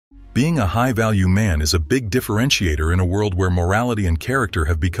Being a high-value man is a big differentiator in a world where morality and character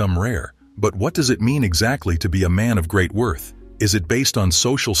have become rare. But what does it mean exactly to be a man of great worth? Is it based on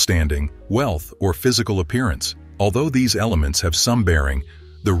social standing, wealth, or physical appearance? Although these elements have some bearing,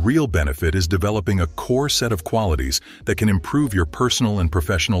 the real benefit is developing a core set of qualities that can improve your personal and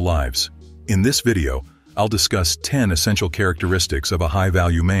professional lives. In this video, I'll discuss 10 essential characteristics of a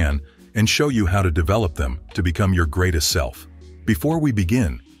high-value man and show you how to develop them to become your greatest self. Before we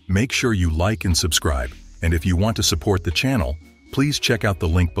begin, make sure you like and subscribe, and if you want to support the channel, please check out the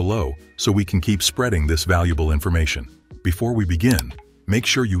link below so we can keep spreading this valuable information. Before we begin, make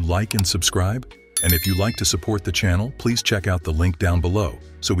sure you like and subscribe, and if you'd like to support the channel, please check out the link down below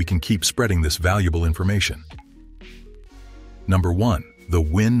so we can keep spreading this valuable information. Number 1. The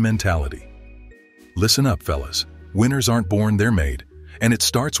win mentality. Listen up, fellas. Winners aren't born, they're made. And it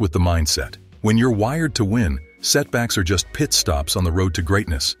starts with the mindset. When you're wired to win, setbacks are just pit stops on the road to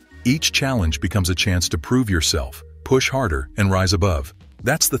greatness. Each challenge becomes a chance to prove yourself, push harder, and rise above.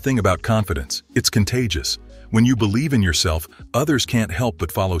 That's the thing about confidence. It's contagious. When you believe in yourself, others can't help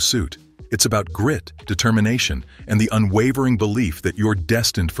but follow suit. It's about grit, determination, and the unwavering belief that you're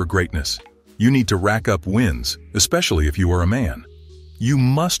destined for greatness. You need to rack up wins, especially if you are a man. You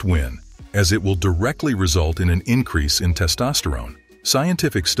must win, as it will directly result in an increase in testosterone.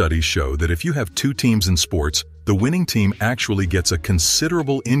 Scientific studies show that if you have two teams in sports, the winning team actually gets a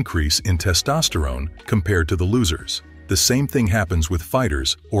considerable increase in testosterone compared to the losers. The same thing happens with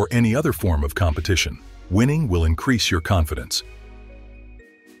fighters or any other form of competition. Winning will increase your confidence.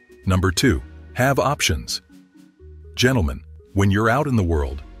 Number 2. Have options. Gentlemen, when you're out in the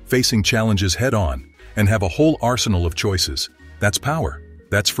world, facing challenges head-on, and have a whole arsenal of choices, that's power,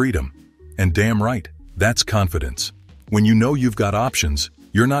 that's freedom, and damn right, that's confidence. When you know you've got options,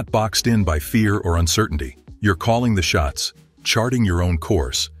 you're not boxed in by fear or uncertainty. You're calling the shots, charting your own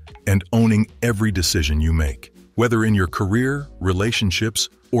course, and owning every decision you make. Whether in your career, relationships,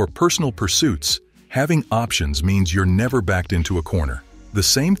 or personal pursuits, having options means you're never backed into a corner. The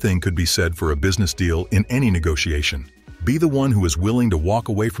same thing could be said for a business deal in any negotiation. Be the one who is willing to walk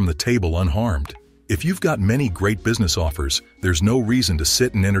away from the table unharmed. If you've got many great business offers, there's no reason to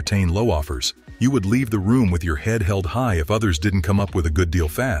sit and entertain low offers. You would leave the room with your head held high if others didn't come up with a good deal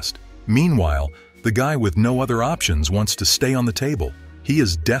fast. Meanwhile, the guy with no other options wants to stay on the table. He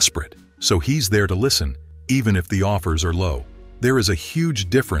is desperate, so he's there to listen, even if the offers are low. There is a huge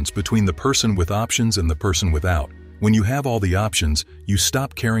difference between the person with options and the person without. When you have all the options, you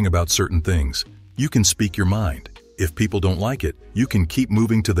stop caring about certain things. You can speak your mind. If people don't like it, you can keep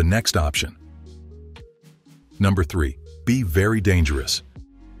moving to the next option. Number 3. Be very dangerous.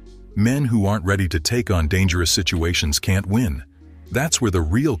 Men who aren't ready to take on dangerous situations can't win. That's where the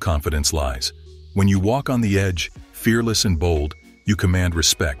real confidence lies. When you walk on the edge, fearless and bold, you command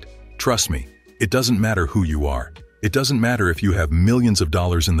respect. Trust me, it doesn't matter who you are. It doesn't matter if you have millions of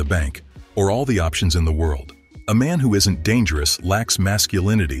dollars in the bank or all the options in the world. A man who isn't dangerous lacks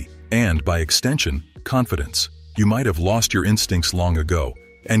masculinity and, by extension, confidence. You might have lost your instincts long ago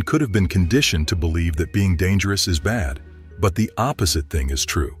and could have been conditioned to believe that being dangerous is bad. But the opposite thing is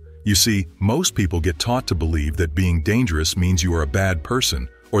true. You see, most people get taught to believe that being dangerous means you are a bad person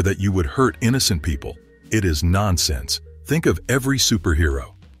or that you would hurt innocent people. It is nonsense. Think of every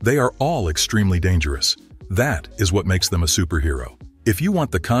superhero. They are all extremely dangerous. That is what makes them a superhero. If you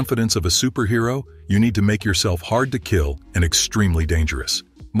want the confidence of a superhero, you need to make yourself hard to kill and extremely dangerous.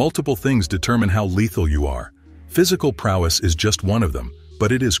 Multiple things determine how lethal you are. Physical prowess is just one of them,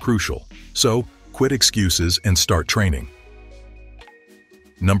 but it is crucial. So, quit excuses and start training.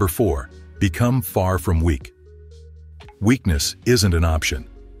 Number 4. Become far from weak. Weakness isn't an option.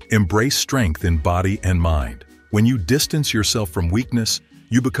 Embrace strength in body and mind. When you distance yourself from weakness,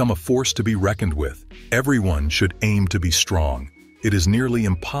 you become a force to be reckoned with. Everyone should aim to be strong. It is nearly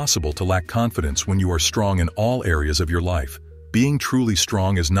impossible to lack confidence when you are strong in all areas of your life. Being truly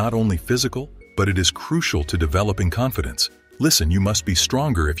strong is not only physical, but it is crucial to developing confidence. Listen, you must be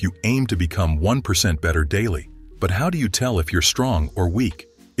stronger if you aim to become 1% better daily. But how do you tell if you're strong or weak?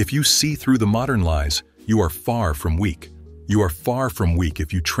 If you see through the modern lies, you are far from weak. You are far from weak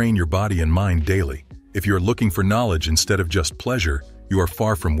if you train your body and mind daily. If you're looking for knowledge instead of just pleasure, you are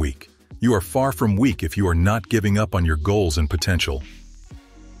far from weak. You are far from weak if you are not giving up on your goals and potential.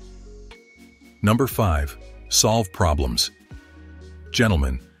 Number 5. Solve problems.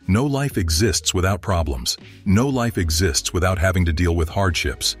 Gentlemen, no life exists without problems. No life exists without having to deal with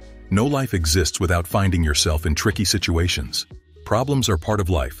hardships. No life exists without finding yourself in tricky situations. Problems are part of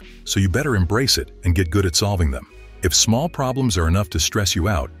life, so you better embrace it and get good at solving them. If small problems are enough to stress you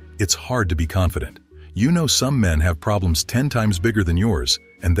out, it's hard to be confident. You know some men have problems 10 times bigger than yours,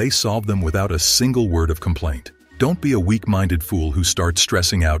 and they solve them without a single word of complaint. Don't be a weak-minded fool who starts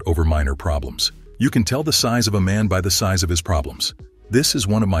stressing out over minor problems. You can tell the size of a man by the size of his problems. This is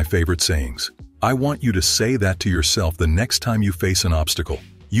one of my favorite sayings. I want you to say that to yourself the next time you face an obstacle.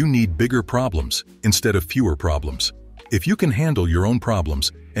 You need bigger problems instead of fewer problems. If you can handle your own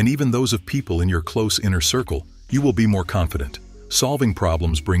problems, and even those of people in your close inner circle, you will be more confident. Solving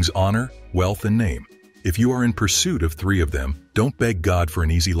problems brings honor, wealth, and name. If you are in pursuit of 3 of them, don't beg God for an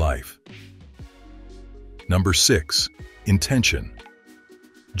easy life. Number 6. Intention.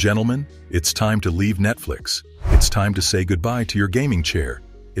 Gentlemen, it's time to leave Netflix. It's time to say goodbye to your gaming chair.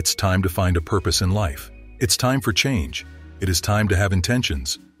 It's time to find a purpose in life. It's time for change. It is time to have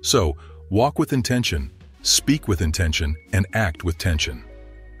intentions. So, walk with intention, speak with intention, and act with tension.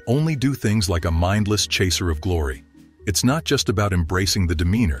 Only do things like a mindless chaser of glory. It's not just about embracing the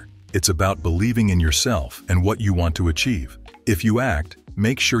demeanor, it's about believing in yourself and what you want to achieve. If you act,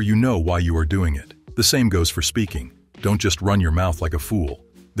 make sure you know why you are doing it. The same goes for speaking. Don't just run your mouth like a fool.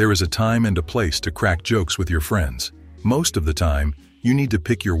 There is a time and a place to crack jokes with your friends. Most of the time, you need to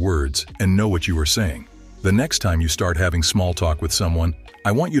pick your words and know what you are saying. The next time you start having small talk with someone,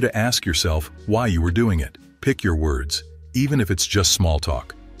 I want you to ask yourself why you were doing it. Pick your words, even if it's just small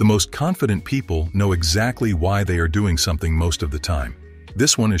talk. The most confident people know exactly why they are doing something most of the time.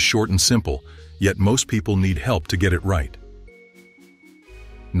 This one is short and simple, yet most people need help to get it right.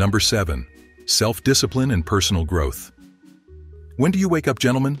 Number 7. Self-discipline and personal growth. When do you wake up,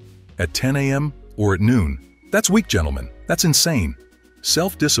 gentlemen? At 10 a.m. or at noon? That's weak, gentlemen. That's insane.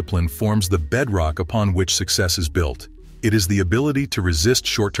 Self-discipline forms the bedrock upon which success is built. It is the ability to resist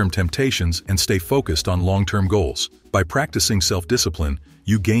short-term temptations and stay focused on long-term goals. By practicing self-discipline,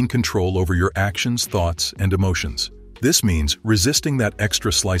 you gain control over your actions, thoughts, and emotions. This means resisting that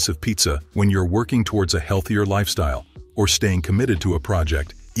extra slice of pizza when you're working towards a healthier lifestyle, or staying committed to a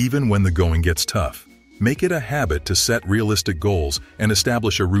project even when the going gets tough. Make it a habit to set realistic goals and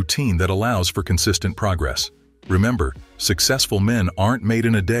establish a routine that allows for consistent progress. Remember, successful men aren't made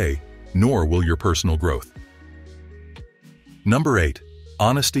in a day, nor will your personal growth. Number 8.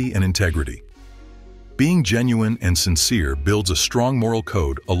 Honesty and integrity. Being genuine and sincere builds a strong moral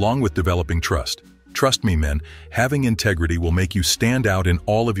code along with developing trust. Trust me, men, having integrity will make you stand out in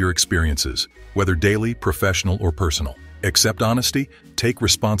all of your experiences, whether daily, professional, or personal. Accept honesty, take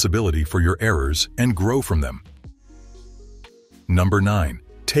responsibility for your errors, and grow from them. Number 9.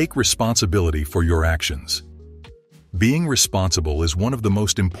 Take responsibility for your actions. Being responsible is one of the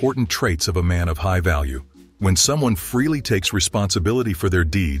most important traits of a man of high value. When someone freely takes responsibility for their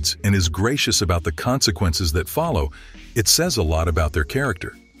deeds and is gracious about the consequences that follow, it says a lot about their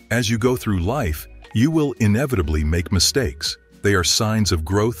character. As you go through life, you will inevitably make mistakes. They are signs of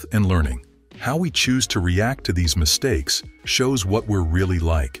growth and learning. How we choose to react to these mistakes shows what we're really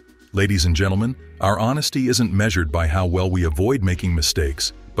like. Ladies and gentlemen, our honesty isn't measured by how well we avoid making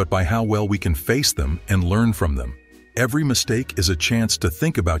mistakes, but by how well we can face them and learn from them. Every mistake is a chance to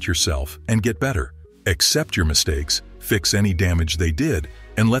think about yourself and get better. Accept your mistakes, fix any damage they did,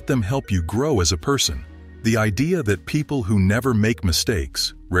 and let them help you grow as a person. The idea that people who never make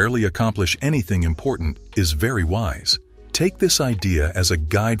mistakes rarely accomplish anything important is very wise. Take this idea as a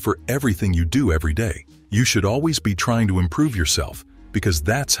guide for everything you do every day. You should always be trying to improve yourself, because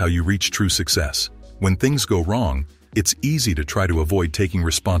that's how you reach true success. When things go wrong, it's easy to try to avoid taking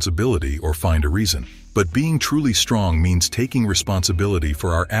responsibility or find a reason. But being truly strong means taking responsibility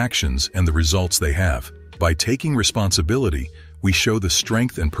for our actions and the results they have. By taking responsibility, we show the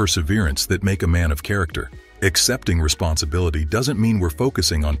strength and perseverance that make a man of character. Accepting responsibility doesn't mean we're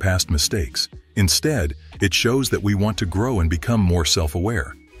focusing on past mistakes. Instead, it shows that we want to grow and become more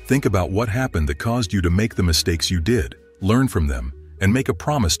self-aware. Think about what happened that caused you to make the mistakes you did, learn from them, and make a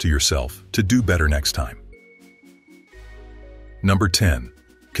promise to yourself to do better next time. Number 10.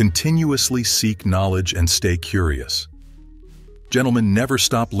 Continuously seek knowledge and stay curious. Gentlemen, never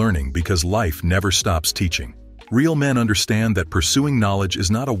stop learning because life never stops teaching. Real men understand that pursuing knowledge is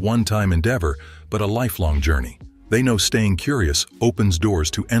not a one-time endeavor, but a lifelong journey. They know staying curious opens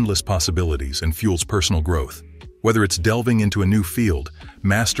doors to endless possibilities and fuels personal growth. Whether it's delving into a new field,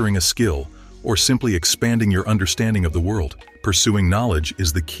 mastering a skill, or simply expanding your understanding of the world, pursuing knowledge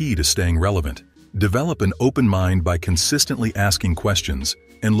is the key to staying relevant. Develop an open mind by consistently asking questions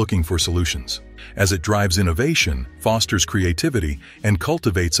and looking for solutions, as it drives innovation, fosters creativity, and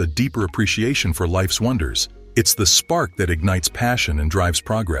cultivates a deeper appreciation for life's wonders. It's the spark that ignites passion and drives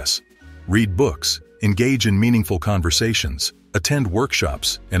progress. Read books, engage in meaningful conversations, attend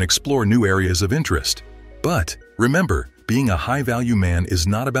workshops, and explore new areas of interest. But remember, being a high-value man is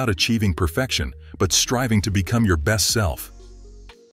not about achieving perfection, but striving to become your best self.